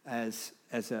as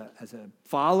a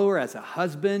follower, as a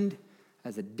husband,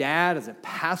 as a dad, as a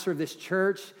pastor of this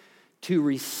church, to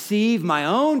receive my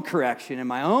own correction and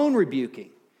my own rebuking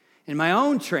and my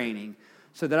own training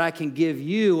so that I can give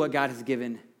you what God has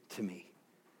given to me.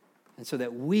 And so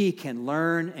that we can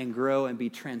learn and grow and be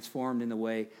transformed in the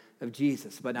way of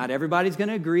Jesus. But not everybody's going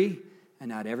to agree, and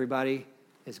not everybody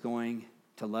is going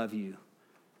to love you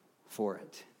for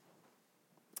it.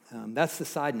 That's the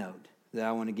side note that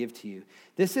I want to give to you.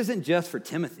 This isn't just for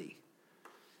Timothy.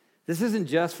 This isn't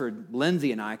just for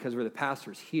Lindsay and I, because we're the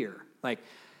pastors here.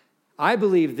 I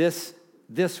believe this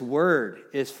word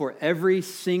is for every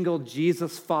single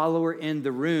Jesus follower in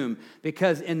the room,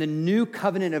 because in the new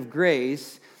covenant of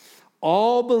grace,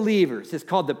 all believers, it's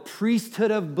called the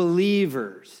priesthood of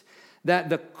believers, that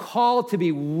the call to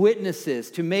be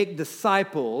witnesses, to make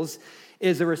disciples,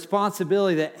 is a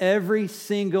responsibility that every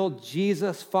single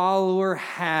Jesus follower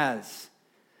has.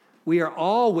 We are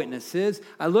all witnesses.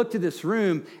 I look to this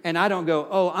room and I don't go,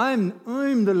 oh,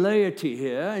 I'm the laity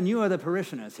here and you are the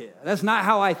parishioners here. That's not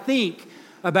how I think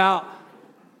about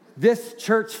this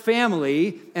church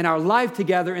family and our life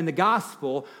together in the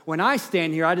gospel. When I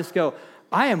stand here, I just go,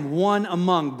 I am one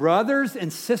among brothers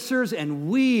and sisters, and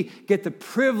we get the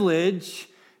privilege,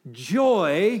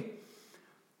 joy,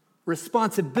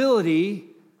 responsibility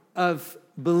of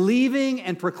believing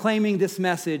and proclaiming this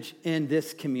message in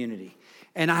this community.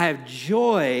 And I have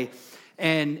joy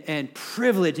and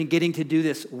privilege in getting to do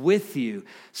this with you.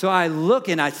 So I look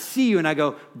and I see you and I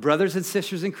go, brothers and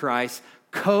sisters in Christ,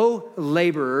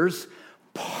 co-laborers,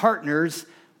 partners,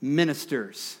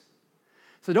 ministers.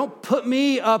 So don't put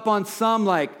me up on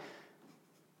some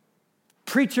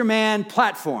preacher man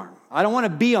platform. I don't want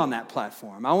to be on that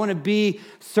platform. I want to be,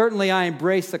 certainly I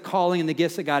embrace the calling and the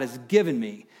gifts that God has given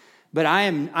me. But I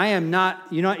am not,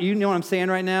 you know what I'm saying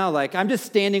right now? I'm just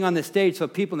standing on the stage so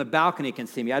people in the balcony can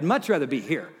see me. I'd much rather be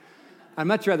here.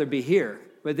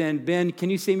 But then, Ben, can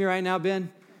you see me right now,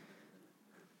 Ben?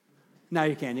 No,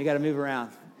 you can. You got to move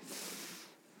around.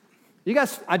 You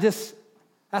guys,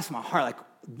 that's my heart.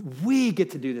 We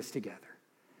get to do this together.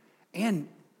 And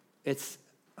it's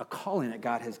a calling that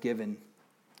God has given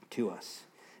to us.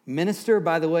 Minister,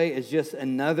 by the way, is just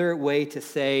another way to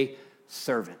say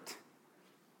servant.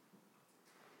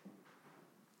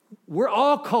 We're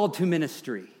all called to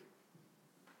ministry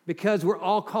because we're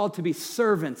all called to be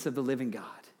servants of the living God.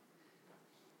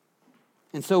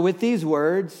 And so with these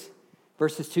words,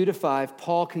 verses 2-5,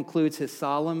 Paul concludes his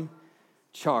solemn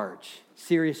charge,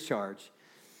 serious charge.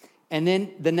 And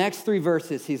then the next 3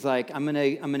 verses, he's like, I'm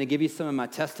gonna give you some of my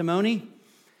testimony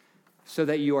so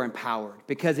that you are empowered.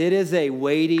 Because it is a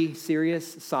weighty,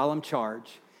 serious, solemn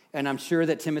charge. And I'm sure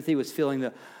that Timothy was feeling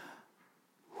the...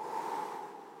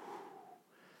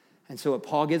 And so what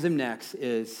Paul gives him next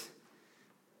is,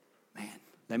 man,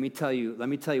 let me tell you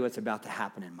what's about to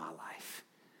happen in my life.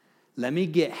 Let me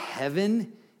get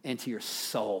heaven into your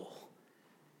soul.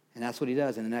 And that's what he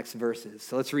does in the next verses.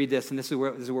 So let's read this, and this is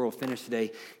where we'll finish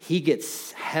today. He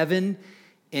gets heaven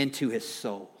into his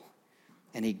soul,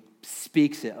 and he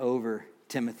speaks it over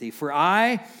Timothy. For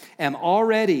I am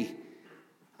already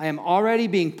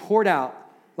being poured out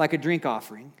like a drink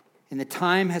offering, and the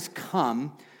time has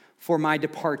come for my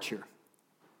departure.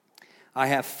 I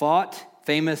have fought,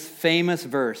 famous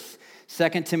verse,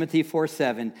 2 Timothy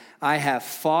 4:7. I have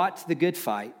fought the good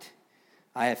fight.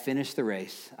 I have finished the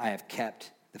race. I have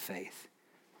kept the faith.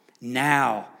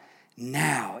 Now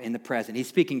in the present. He's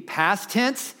speaking past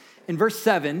tense in verse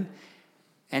 7,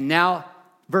 and now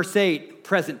verse 8,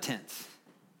 present tense.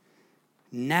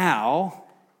 Now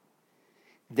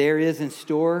there is in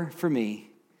store for me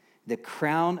the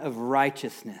crown of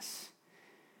righteousness,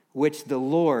 which the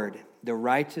Lord, the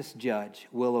righteous judge,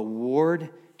 will award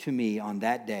to me on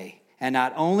that day. And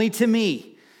not only to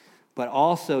me, but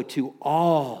also to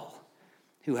all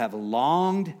who have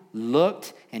longed,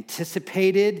 looked,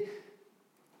 anticipated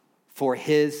for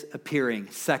his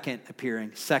second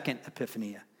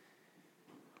epiphania.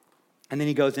 And then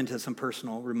he goes into some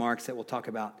personal remarks that we'll talk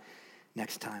about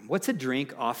next time. What's a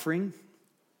drink offering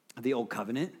of the Old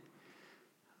Covenant?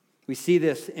 We see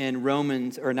this in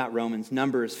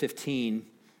Numbers 15.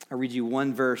 I'll read you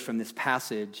one verse from this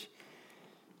passage.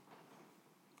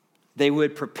 They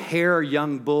would prepare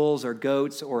young bulls or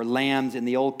goats or lambs in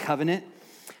the Old Covenant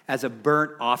as a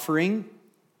burnt offering,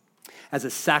 as a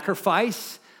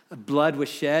sacrifice. Blood was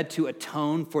shed to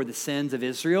atone for the sins of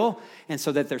Israel, and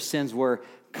so that their sins were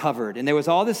covered. And there was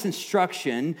all this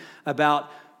instruction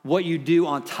about what you do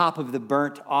on top of the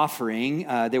burnt offering.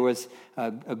 There was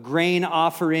a grain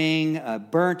offering, a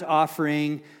burnt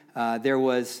offering. There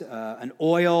was an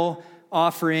oil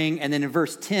offering. And then in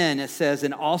verse 10, it says,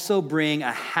 and also bring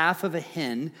a half of a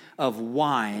hin of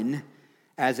wine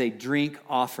as a drink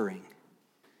offering.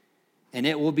 And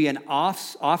it will be an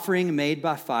offering made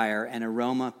by fire, an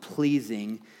aroma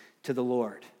pleasing to the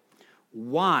Lord.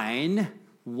 Wine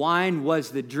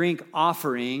was the drink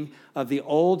offering of the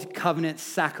Old Covenant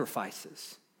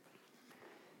sacrifices.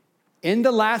 In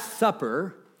the Last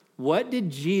Supper, what did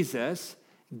Jesus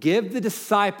give the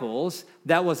disciples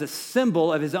that was a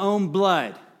symbol of his own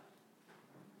blood?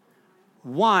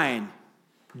 Wine,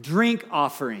 drink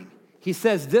offering. He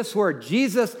says this word,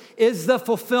 Jesus is the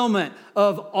fulfillment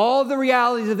of all the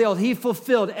realities of the old. He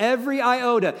fulfilled every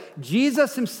iota.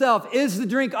 Jesus himself is the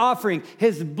drink offering.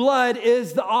 His blood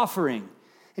is the offering.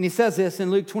 And he says this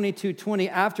in Luke 22:20.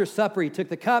 After supper, he took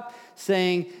the cup,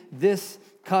 saying, this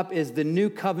cup is the new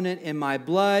covenant in my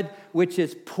blood, which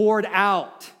is poured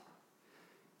out.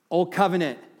 Old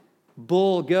covenant,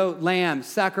 bull, goat, lamb,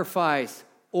 sacrifice,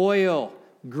 oil,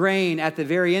 grain. At the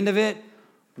very end of it,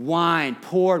 wine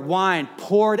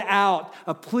poured out,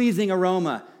 a pleasing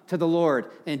aroma to the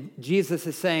Lord. And Jesus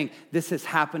is saying, this is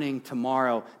happening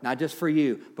tomorrow, not just for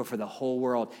you, but for the whole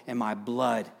world, and my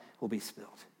blood will be spilled.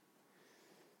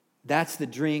 That's the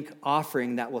drink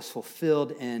offering that was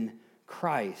fulfilled in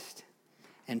Christ.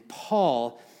 And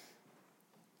Paul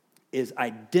is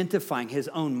identifying his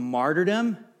own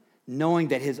martyrdom, knowing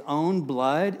that his own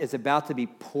blood is about to be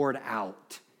poured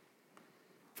out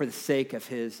for the sake of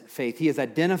his faith. He is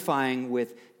identifying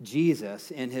with Jesus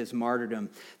in his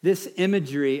martyrdom. This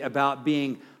imagery about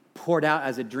being poured out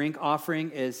as a drink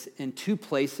offering is in 2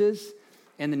 places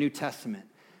in the New Testament.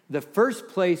 The first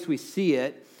place we see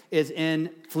it is in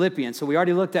Philippians. So we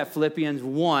already looked at Philippians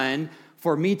 1,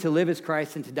 for me to live is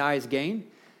Christ and to die is gain.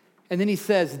 And then he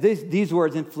says these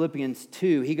words in Philippians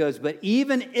 2. He goes, but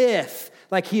even if,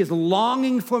 like he is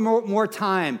longing for more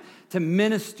time to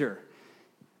minister,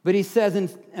 but he says in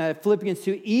Philippians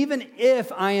 2, even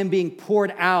if I am being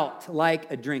poured out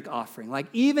like a drink offering, like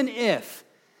even if,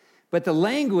 but the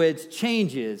language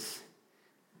changes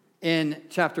in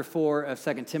chapter 4 of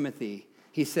 2 Timothy.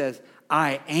 He says,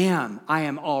 I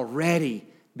am already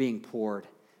being poured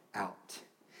out.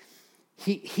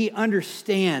 He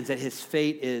understands that his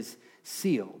fate is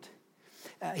sealed.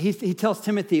 He tells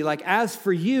Timothy, like, as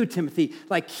for you, Timothy,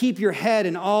 like, keep your head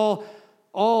in all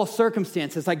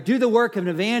circumstances, like, do the work of an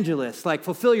evangelist, like,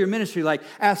 fulfill your ministry. Like,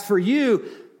 as for you,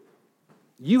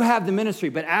 you have the ministry,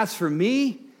 but as for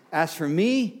me,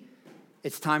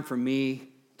 it's time for me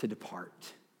to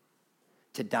depart.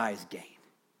 To die is gain.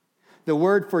 The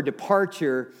word for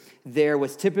departure there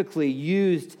was typically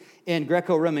used in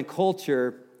Greco-Roman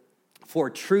culture for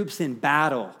troops in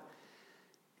battle.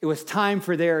 It was time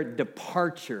for their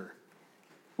departure,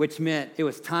 which meant it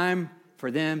was time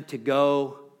for them to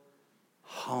go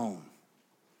home.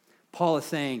 Paul is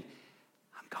saying,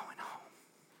 I'm going home.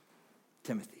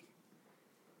 Timothy,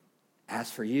 as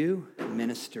for you,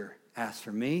 minister. As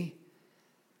for me,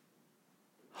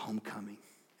 homecoming.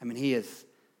 I mean, he's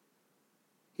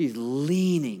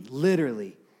leaning,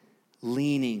 literally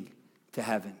leaning to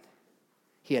heaven.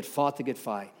 He had fought the good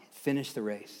fight, finished the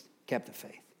race, kept the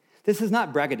faith. This is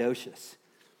not braggadocious.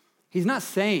 He's not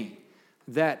saying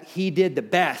that he did the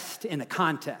best in the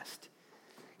contest.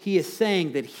 He is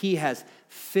saying that he has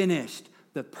finished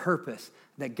the purpose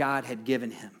that God had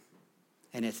given him.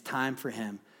 And it's time for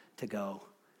him to go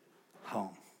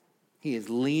home. He is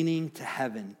leaning to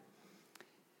heaven.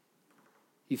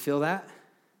 You feel that?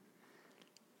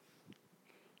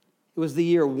 It was the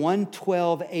year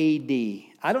 112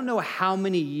 AD. I don't know how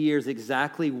many years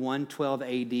exactly 112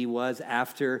 AD was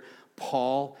after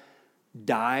Paul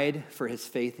died for his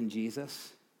faith in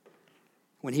Jesus,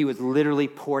 when he was literally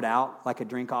poured out like a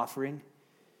drink offering.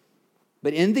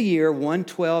 But in the year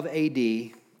 112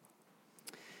 AD,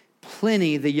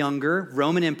 Pliny the Younger,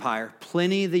 Roman Empire,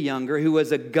 Pliny the Younger, who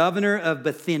was a governor of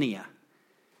Bithynia,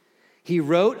 he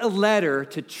wrote a letter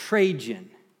to Trajan.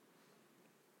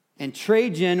 And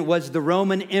Trajan was the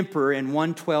Roman emperor in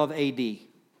 112 AD.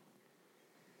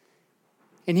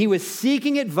 And he was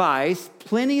seeking advice.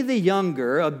 Pliny the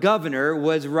Younger, a governor,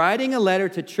 was writing a letter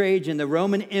to Trajan, the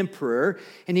Roman emperor,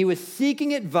 and he was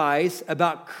seeking advice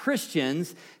about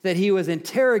Christians that he was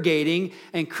interrogating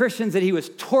and Christians that he was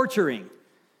torturing.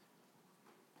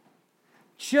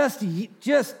 Just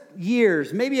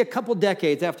years, maybe a couple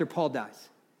decades after Paul dies.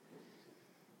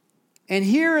 And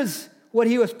here is what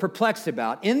he was perplexed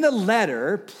about. In the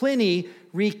letter, Pliny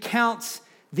recounts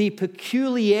the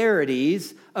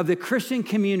peculiarities of the Christian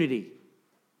community.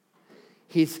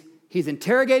 He's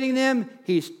interrogating them,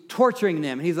 he's torturing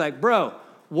them. And he's like, bro,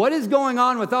 what is going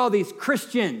on with all these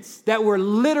Christians that we're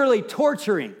literally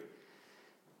torturing?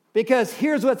 Because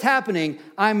here's what's happening.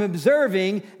 I'm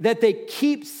observing that they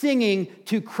keep singing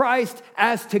to Christ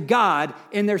as to God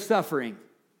in their suffering.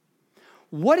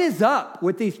 What is up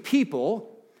with these people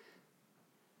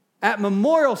at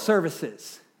memorial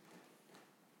services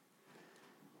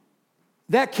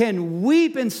that can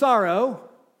weep in sorrow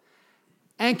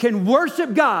and can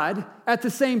worship God at the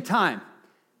same time?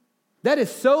 That is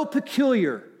so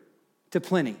peculiar to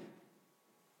Pliny.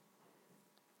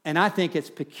 And I think it's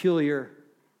peculiar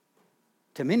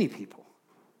to many people.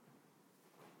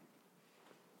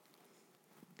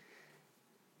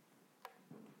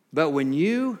 But when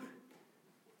you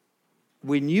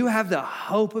have the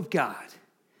hope of God,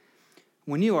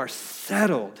 when you are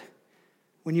settled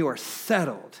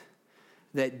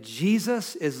that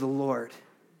Jesus is the Lord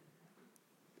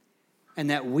and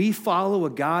that we follow a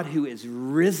God who is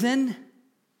risen,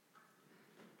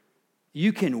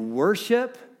 you can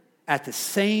worship at the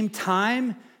same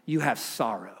time you have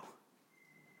sorrow.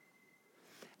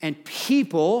 And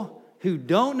people who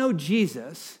don't know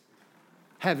Jesus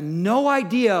have no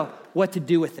idea what to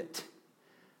do with it,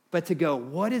 but to go,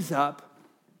 what is up?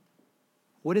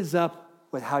 What is up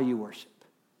with how you worship?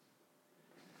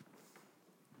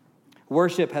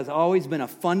 Worship has always been a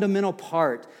fundamental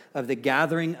part of the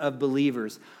gathering of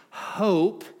believers.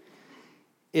 Hope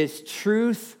is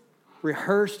truth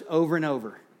rehearsed over and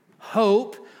over.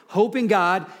 Hope in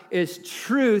God is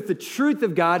truth, the truth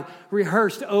of God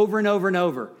rehearsed over and over and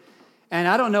over. And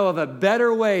I don't know of a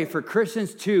better way for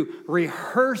Christians to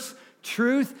rehearse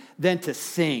truth than to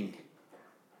sing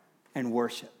and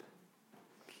worship.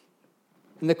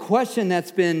 And the question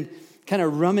that's been kind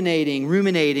of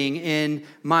ruminating in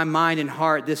my mind and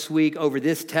heart this week over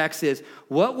this text is,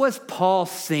 what was Paul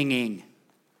singing?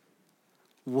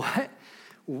 What?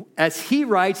 As he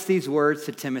writes these words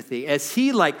to Timothy, as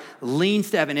he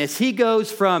leans to heaven, as he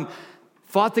goes from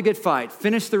fought the good fight,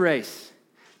 finished the race,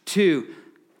 to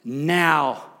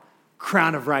now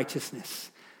crown of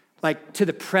righteousness, to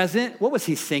the present, what was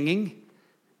he singing?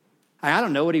 I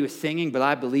don't know what he was singing, but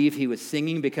I believe he was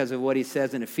singing because of what he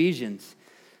says in Ephesians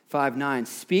 5:9.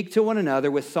 Speak to one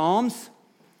another with psalms,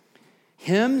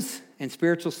 hymns, and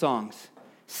spiritual songs.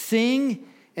 Sing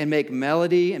and make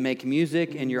melody and make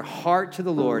music in your heart to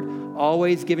the Lord,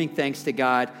 always giving thanks to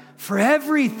God for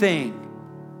everything.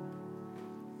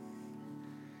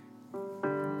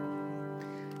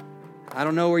 I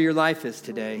don't know where your life is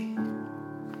today. And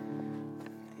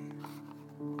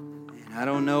I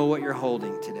don't know what you're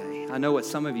holding today. I know what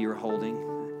some of you are holding.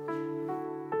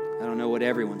 I don't know what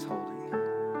everyone's holding.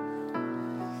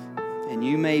 And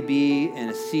you may be in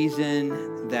a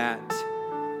season that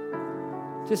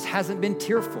just hasn't been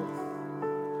tearful.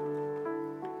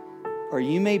 Or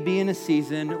you may be in a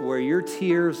season where your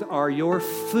tears are your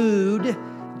food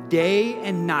day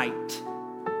and night.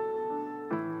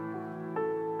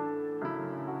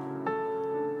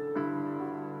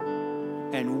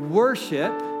 And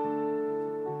worship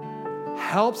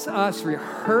helps us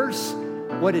rehearse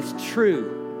what is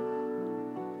true.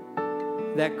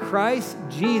 That Christ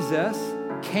Jesus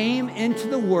came into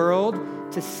the world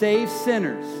to save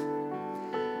sinners.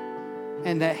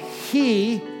 And that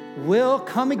he will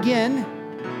come again.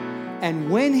 And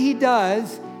when he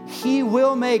does, he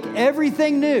will make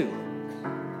everything new.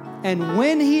 And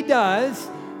when he does,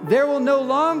 there will no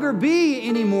longer be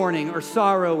any mourning or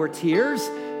sorrow or tears,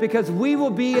 because we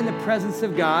will be in the presence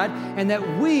of God, and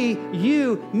that we,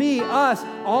 you, me, us,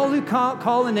 all who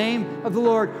call the name of the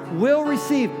Lord will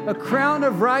receive a crown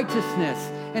of righteousness.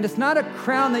 And it's not a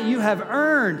crown that you have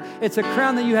earned. It's a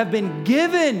crown that you have been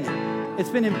given. It's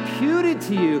been imputed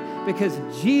to you because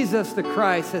Jesus the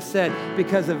Christ has said,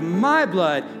 because of my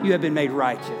blood, you have been made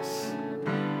righteous.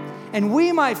 And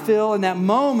we might feel in that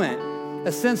moment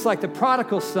a sense like the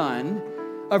prodigal son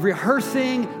of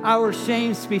rehearsing our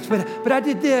shame speech, but I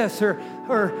did this, or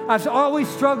I've always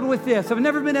struggled with this. I've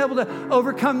never been able to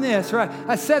overcome this, or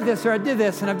I said this, or I did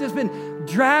this, and I've just been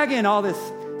dragging all this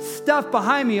stuff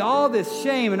behind me, all this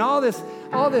shame and all this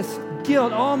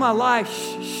guilt all my life.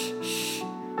 Shh.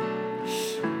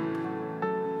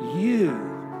 You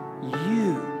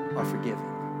are forgiven.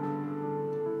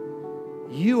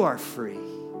 You are free.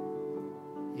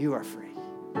 You are free.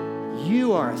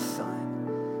 You are a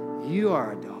son. You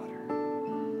are a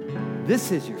daughter.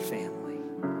 This is your family.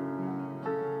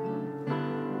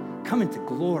 Come into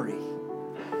glory.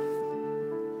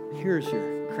 Here's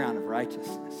your crown of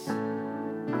righteousness.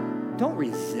 Don't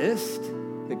resist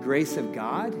the grace of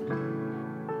God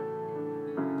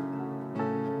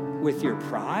with your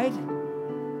pride.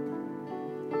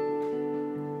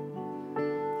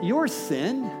 Your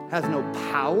sin has no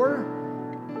power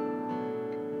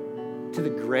to the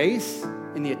grace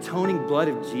and the atoning blood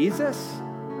of Jesus.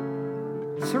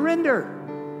 Surrender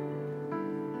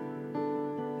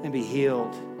and be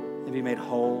healed and be made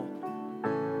whole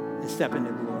and step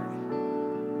into glory.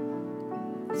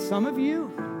 Some of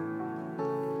you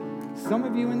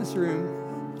in this room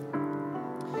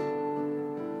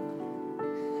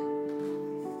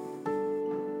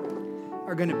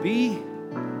are going to be,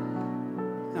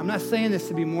 I'm not saying this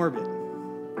to be morbid.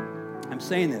 I'm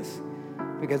saying this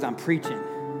because I'm preaching.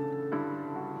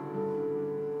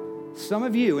 Some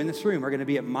of you in this room are going to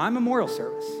be at my memorial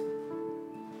service,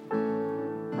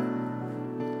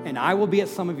 and I will be at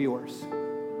some of yours,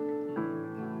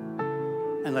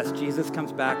 unless Jesus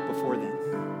comes back before then.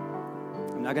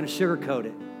 I'm not going to sugarcoat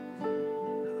it.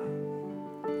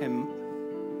 And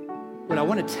what I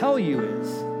want to tell you is,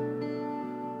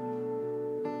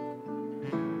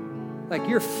 like,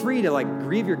 you're free to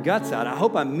grieve your guts out. I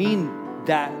hope I mean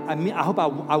that. I hope I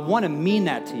want to mean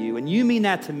that to you, and you mean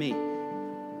that to me.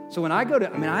 So when I go to,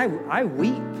 I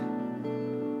weep.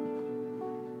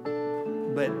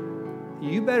 But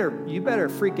you better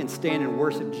freaking stand and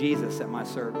worship Jesus at my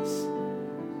service.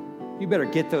 You better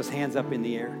get those hands up in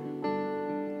the air.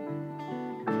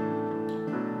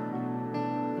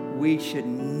 We should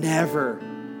never,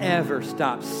 ever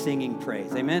stop singing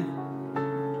praise. Amen?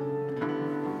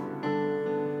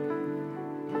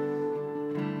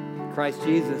 Christ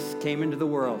Jesus came into the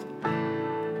world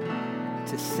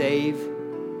to save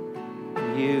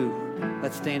you.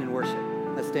 Let's stand and worship.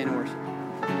 Let's stand and worship.